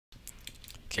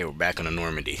Okay, we're back on the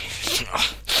Normandy.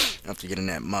 After getting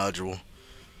that module.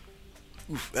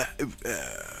 Oof, oof,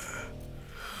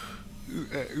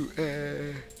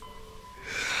 oof,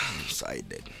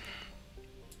 excited.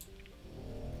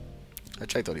 I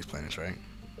checked all these planets, right?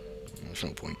 There's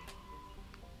no point.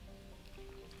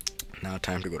 Now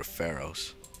time to go to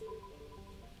Pharaohs.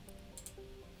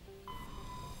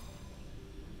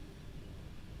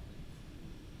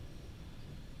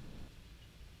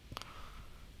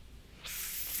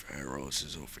 Pharaohs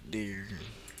is over there.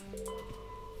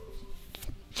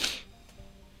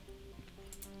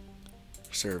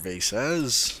 Survey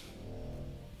says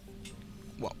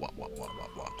what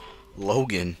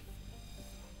Logan.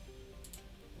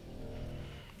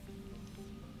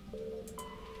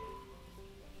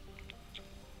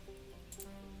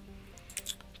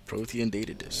 Protean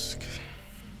data disk.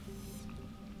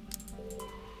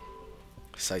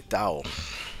 Saitao.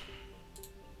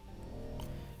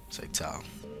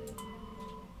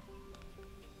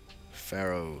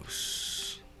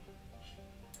 Pharaohs.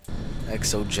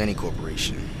 Exogeny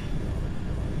Corporation.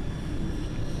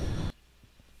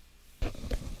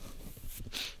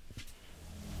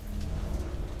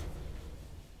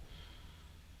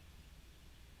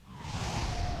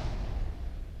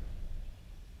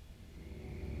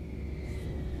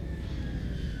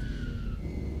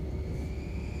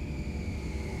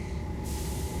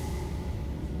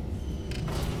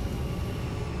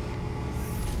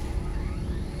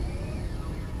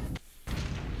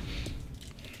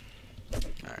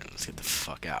 Let's get the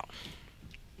fuck out.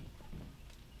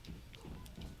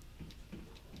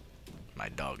 My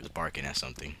dog is barking at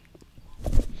something.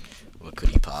 What could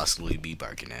he possibly be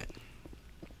barking at?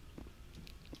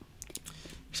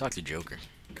 It's like the Joker.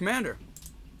 Commander,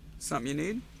 something you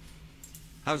need?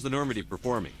 How's the Normandy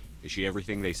performing? Is she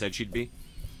everything they said she'd be?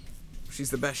 She's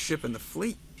the best ship in the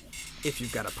fleet, if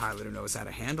you've got a pilot who knows how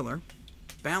to handle her.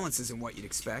 Balance isn't what you'd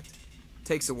expect.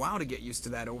 Takes a while to get used to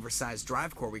that oversized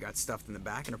drive core we got stuffed in the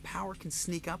back, and her power can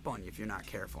sneak up on you if you're not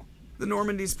careful. The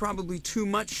Normandy's probably too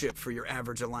much ship for your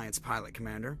average Alliance pilot,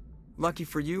 Commander. Lucky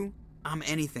for you, I'm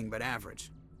anything but average.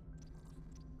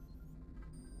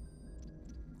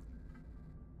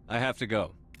 I have to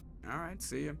go. Alright,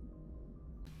 see ya.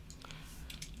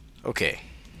 Okay.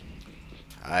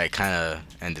 I kinda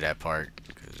ended that part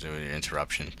because there was an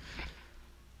interruption.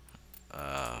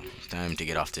 Time to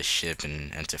get off this ship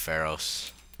and enter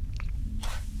Pharaohs.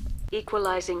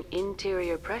 Equalizing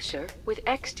interior pressure with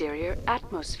exterior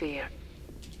atmosphere.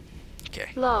 Okay.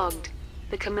 Logged.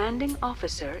 The commanding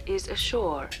officer is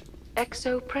ashore.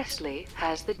 Exo Presley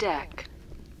has the deck.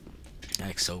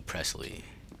 Exo Presley.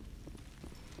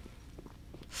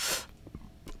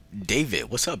 David,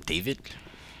 what's up, David?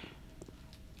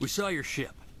 We saw your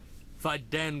ship.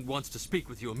 Fidan wants to speak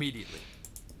with you immediately.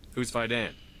 Who's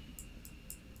Fidan?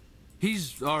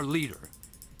 He's our leader.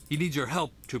 He needs your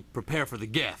help to prepare for the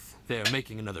Geth. They are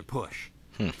making another push.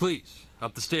 Please,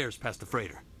 up the stairs past the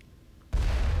freighter.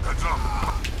 Heads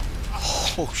up!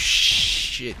 Oh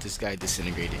shit, this guy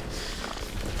disintegrated.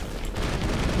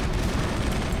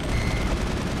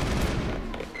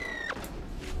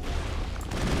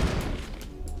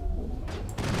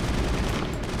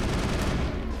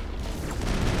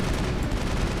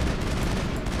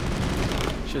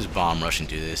 Just bomb rushing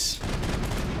through this.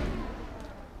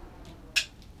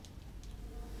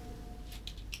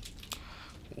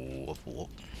 Whoop, whoop.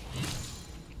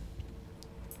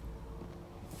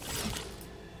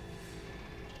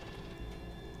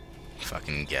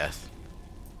 Fucking Geth.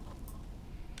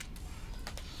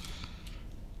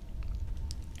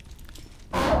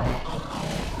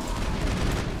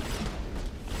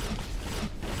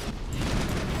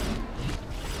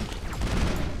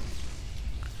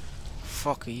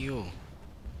 Fuck are you?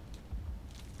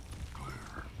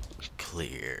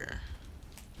 Clear.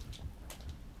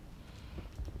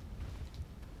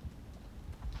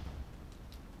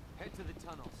 Head to the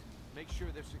tunnels. Make sure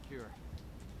they're secure.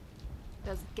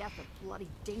 Those Geth are bloody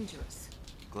dangerous.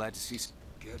 Glad to see.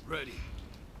 Get ready.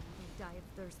 We'll die of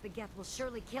thirst. The Geth will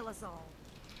surely kill us all.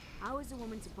 How is a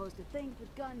woman supposed to think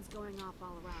with guns going off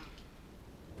all around?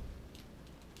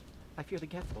 I fear the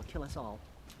Geth will kill us all.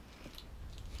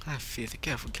 I fear the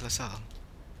Geth will kill us all.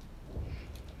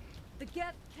 The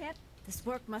Geth can't. This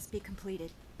work must be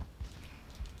completed.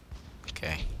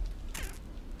 Okay.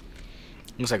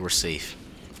 Looks like we're safe.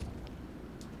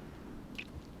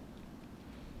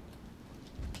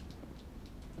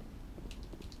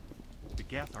 The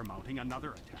Geth are mounting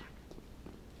another attack.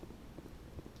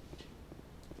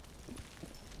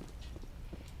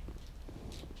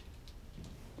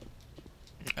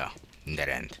 Oh, dead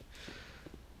end.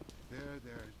 There,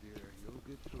 dear. You'll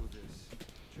get through this.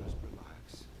 Just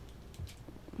relax.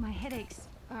 My headaches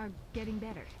are getting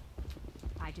better.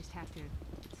 I just have to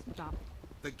stop.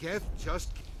 The Geth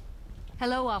just...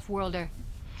 Hello, Off-Worlder.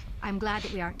 I'm glad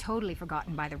that we aren't totally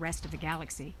forgotten by the rest of the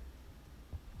galaxy.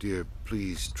 Dear,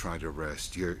 please try to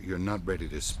rest. You're not ready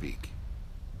to speak.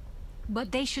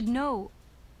 But they should know...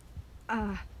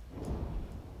 I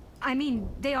mean,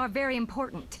 they are very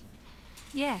important.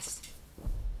 Yes.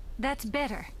 That's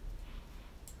better.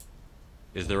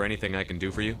 Is there anything I can do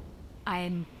for you?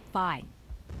 I'm fine.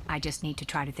 I just need to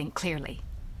try to think clearly.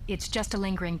 It's just a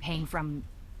lingering pain from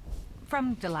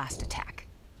the last attack.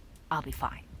 I'll be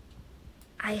fine.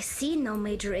 I see no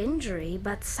major injury,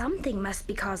 but something must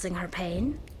be causing her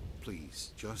pain.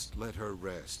 Please, just let her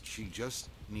rest. She just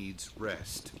needs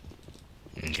rest.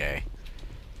 Okay.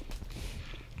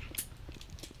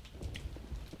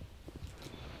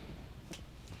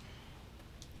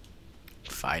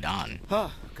 Fight on.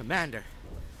 Oh, Commander.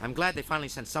 I'm glad they finally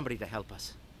sent somebody to help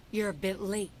us. You're a bit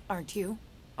late, aren't you?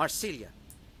 Arcelia.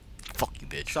 Fuck you,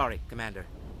 bitch. Sorry, Commander.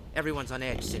 Everyone's on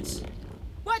edge since...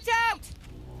 Watch out!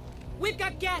 We've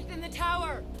got Geth in the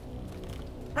tower!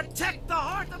 Protect the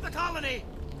heart of the colony!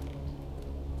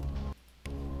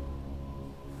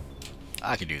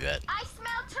 I could do that. I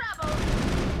smell trouble!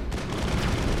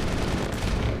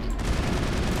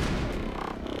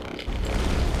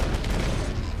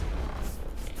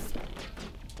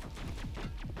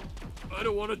 I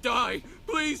don't want to die.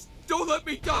 Please, don't let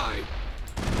me die.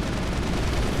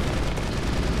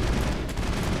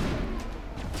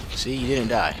 See, you didn't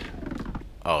die.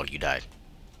 Oh, you died.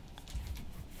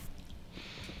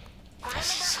 That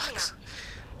sucks.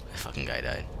 That fucking guy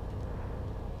died.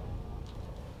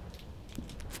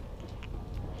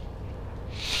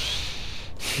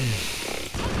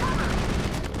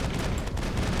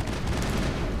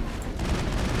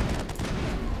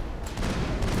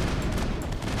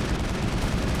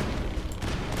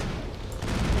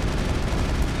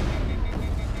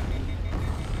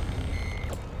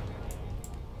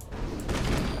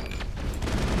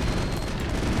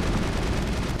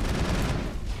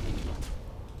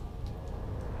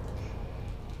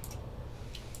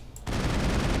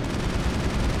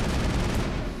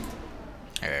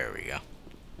 There we go.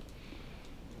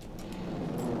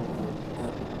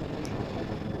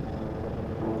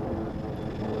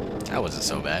 That wasn't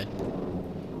so bad.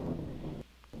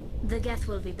 The Geth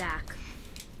will be back.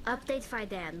 Update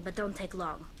Fidan, but don't take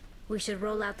long. We should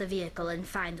roll out the vehicle and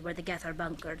find where the Geth are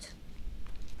bunkered.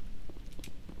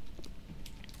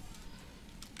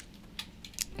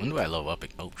 When do I level up?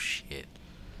 Oh shit.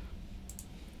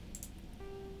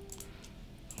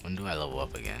 When do I level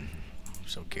up again? I'm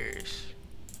so curious.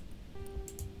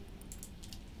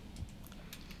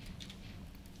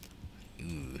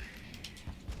 Ooh.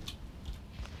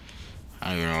 I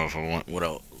don't even know if I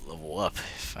would level up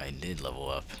if I did level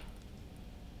up.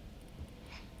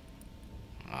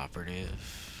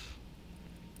 Operative.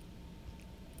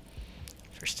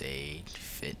 First aid.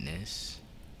 Fitness.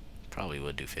 Probably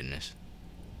would do fitness.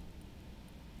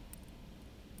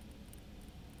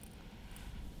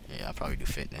 Yeah, I'll probably do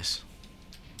fitness.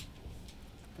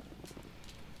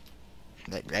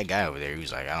 That guy over there, he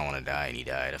was like, I don't want to die, and he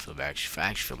died. I feel bad. I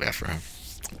actually feel bad for him.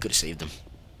 Could have saved him.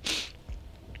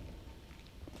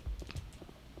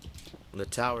 The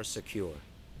tower's secure.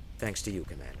 Thanks to you,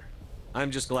 Commander.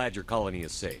 I'm just glad your colony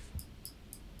is safe.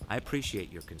 I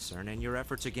appreciate your concern and your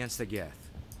efforts against the Geth.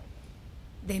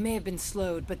 They may have been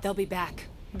slowed, but they'll be back.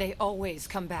 They always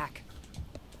come back.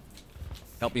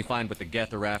 Help me find what the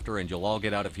Geth are after, and you'll all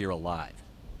get out of here alive.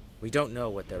 We don't know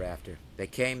what they're after. They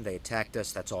came, they attacked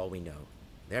us, that's all we know.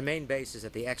 Their main base is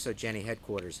at the ExoGeni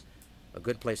headquarters. A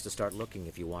good place to start looking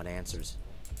if you want answers.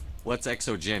 What's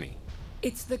ExoGeni?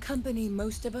 It's the company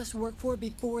most of us work for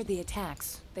before the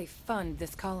attacks. They fund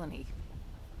this colony.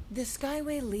 The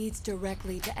Skyway leads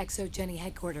directly to ExoGeni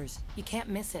headquarters. You can't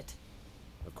miss it.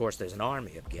 Of course, there's an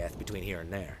army of Geth between here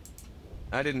and there.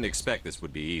 I didn't expect this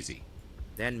would be easy.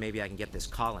 Then maybe I can get this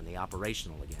colony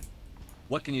operational again.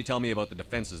 What can you tell me about the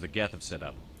defenses the Geth have set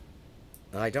up?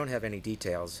 I don't have any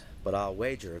details, but I'll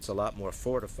wager it's a lot more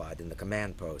fortified than the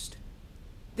command post.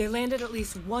 They landed at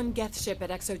least one Geth ship at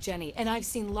ExoGeni, and I've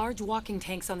seen large walking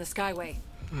tanks on the Skyway.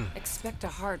 Expect a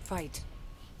hard fight.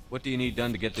 What do you need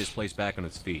done to get this place back on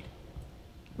its feet?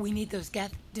 We need those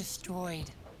Geth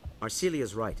destroyed.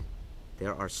 Arcelia's right.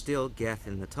 There are still Geth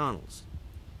in the tunnels.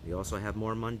 We also have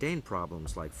more mundane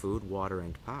problems like food, water,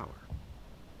 and power.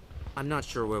 I'm not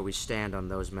sure where we stand on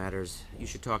those matters. You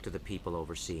should talk to the people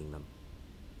overseeing them.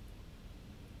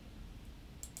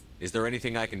 Is there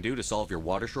anything I can do to solve your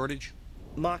water shortage?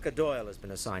 Maka Doyle has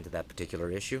been assigned to that particular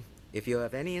issue. If you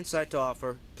have any insight to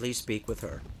offer, please speak with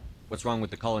her. What's wrong with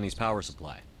the colony's power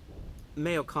supply?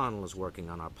 May O'Connell is working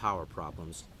on our power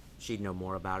problems. She'd know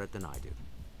more about it than I do.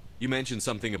 You mentioned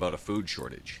something about a food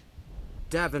shortage.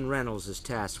 Davin Reynolds is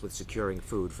tasked with securing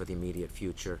food for the immediate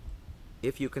future.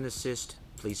 If you can assist,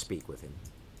 please speak with him.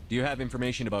 Do you have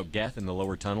information about Geth in the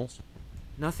lower tunnels?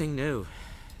 Nothing new.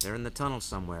 They're in the tunnel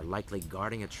somewhere, likely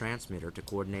guarding a transmitter to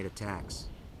coordinate attacks.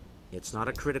 It's not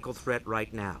a critical threat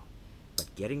right now,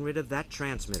 but getting rid of that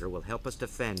transmitter will help us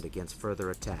defend against further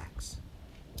attacks.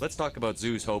 Let's talk about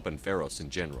Zoo's Hope and Pharos in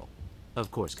general.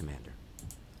 Of course, Commander.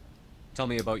 Tell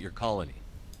me about your colony.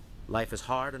 Life is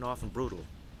hard and often brutal,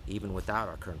 even without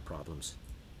our current problems.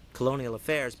 Colonial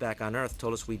affairs back on Earth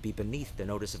told us we'd be beneath the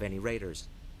notice of any raiders.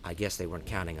 I guess they weren't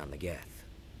counting on the Geth.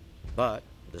 But,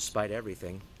 despite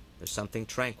everything, there's something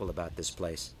tranquil about this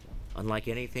place, unlike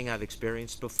anything I've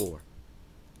experienced before.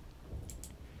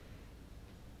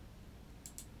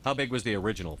 How big was the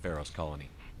original Pharos colony?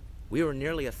 We were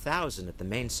nearly 1,000 at the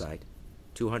main site,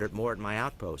 200 more at my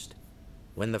outpost.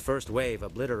 When the first wave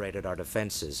obliterated our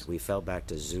defenses, we fell back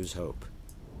to Zoo's Hope.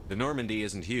 The Normandy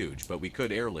isn't huge, but we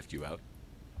could airlift you out.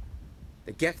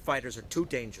 The Geth fighters are too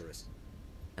dangerous,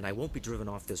 and I won't be driven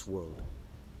off this world.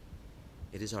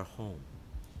 It is our home.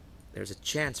 There's a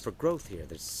chance for growth here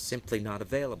that's simply not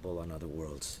available on other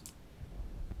worlds.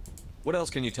 What else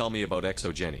can you tell me about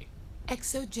ExoGeni?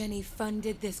 ExoGeni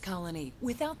funded this colony.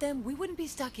 Without them, we wouldn't be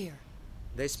stuck here.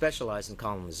 They specialize in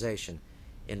colonization.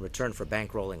 In return for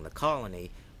bankrolling the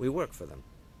colony, we work for them.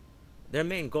 Their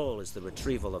main goal is the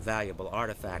retrieval of valuable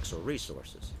artifacts or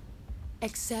resources.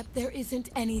 Except there isn't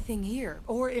anything here.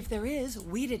 Or if there is,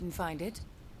 we didn't find it.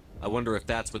 I wonder if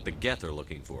that's what the Geth are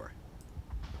looking for.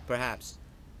 Perhaps.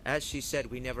 As she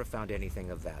said, we never found anything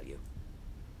of value.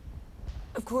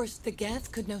 Of course, the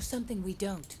Geth could know something we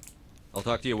don't. I'll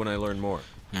talk to you when I learn more.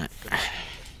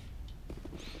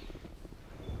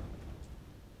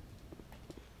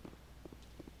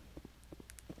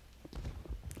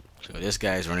 So this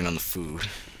guy's running on the food.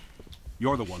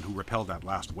 You're the one who repelled that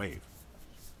last wave.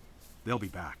 They'll be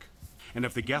back. And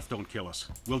if the Geth don't kill us,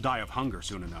 we'll die of hunger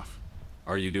soon enough.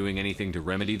 Are you doing anything to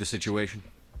remedy the situation?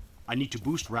 I need to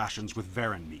boost rations with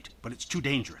Varen meat, but it's too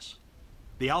dangerous.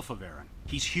 The Alpha Varen,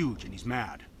 he's huge and he's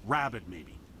mad. Rabid,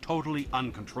 maybe. Totally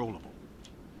uncontrollable.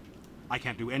 I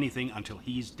can't do anything until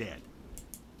he's dead.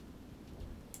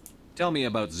 Tell me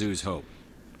about Zoo's Hope.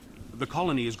 The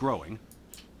colony is growing.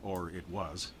 Or it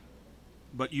was.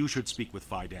 But you should speak with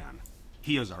Fidan.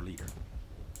 He is our leader.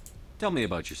 Tell me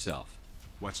about yourself.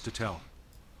 What's to tell?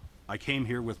 I came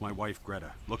here with my wife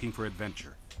Greta, looking for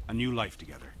adventure. A new life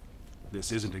together.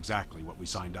 This isn't exactly what we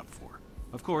signed up for.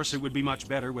 Of course, it would be much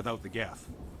better without the Geth.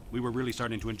 We were really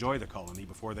starting to enjoy the colony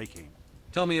before they came.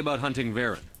 Tell me about hunting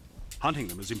Varen. Hunting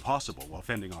them is impossible while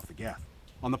fending off the Geth.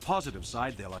 On the positive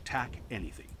side, they'll attack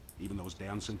anything, even those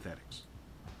damn synthetics.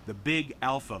 The big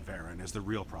Alpha Varen is the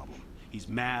real problem. He's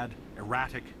mad,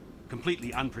 erratic,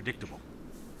 completely unpredictable.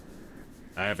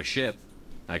 I have a ship.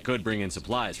 I could bring in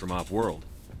supplies from off-world.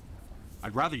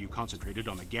 I'd rather you concentrated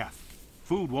on the Geth.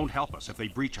 Food won't help us if they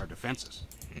breach our defenses.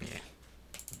 Yeah.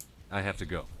 I have to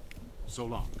go. So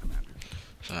long, Commander.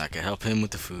 So I can help him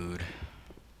with the food.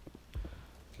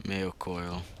 Mayo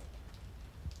coil.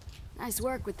 Nice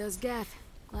work with those Geth.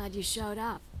 Glad you showed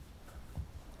up.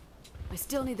 I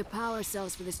still need the power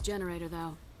cells for this generator,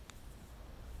 though.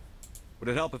 Would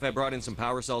it help if I brought in some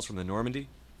power cells from the Normandy?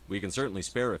 We can certainly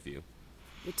spare a few.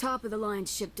 The top-of-the-line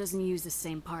ship doesn't use the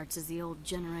same parts as the old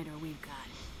generator we've got.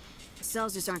 The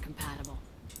cells just aren't compatible.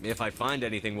 If I find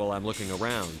anything while I'm looking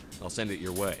around, I'll send it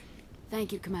your way.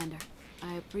 Thank you, Commander.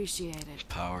 I appreciate it.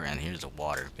 Power, and here's the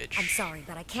water, bitch. I'm sorry,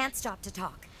 but I can't stop to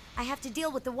talk. I have to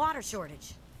deal with the water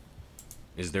shortage.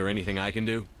 Is there anything I can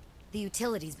do? The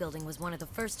utilities building was one of the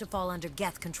first to fall under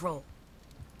Geth control.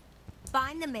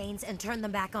 Find the mains and turn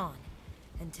them back on.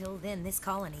 Until then, this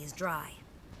colony is dry.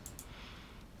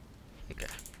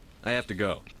 Okay. I have to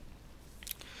go.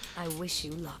 I wish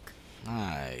you luck.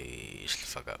 Nice.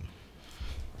 Fuck up.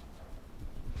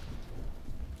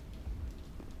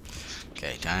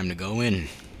 Okay, time to go in.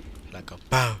 Like a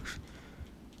boss.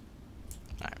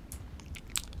 Alright.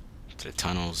 To the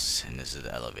tunnels, and this is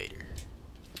the elevator.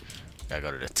 Gotta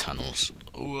go to the tunnels.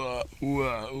 Ooh, ooh,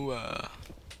 ooh.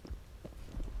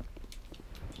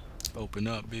 Open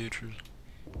up, bitches.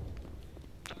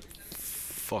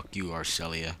 Fuck you,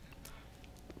 Arcelia.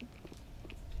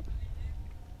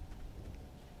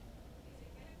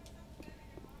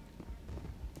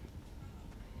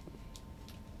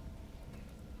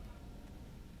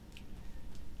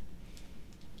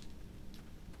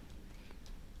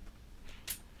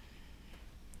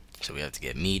 So we have to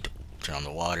get meat, turn on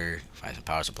the water, find some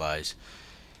power supplies,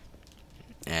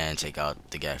 and take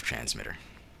out the Geth transmitter.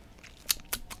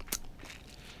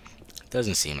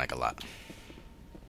 Doesn't seem like a lot.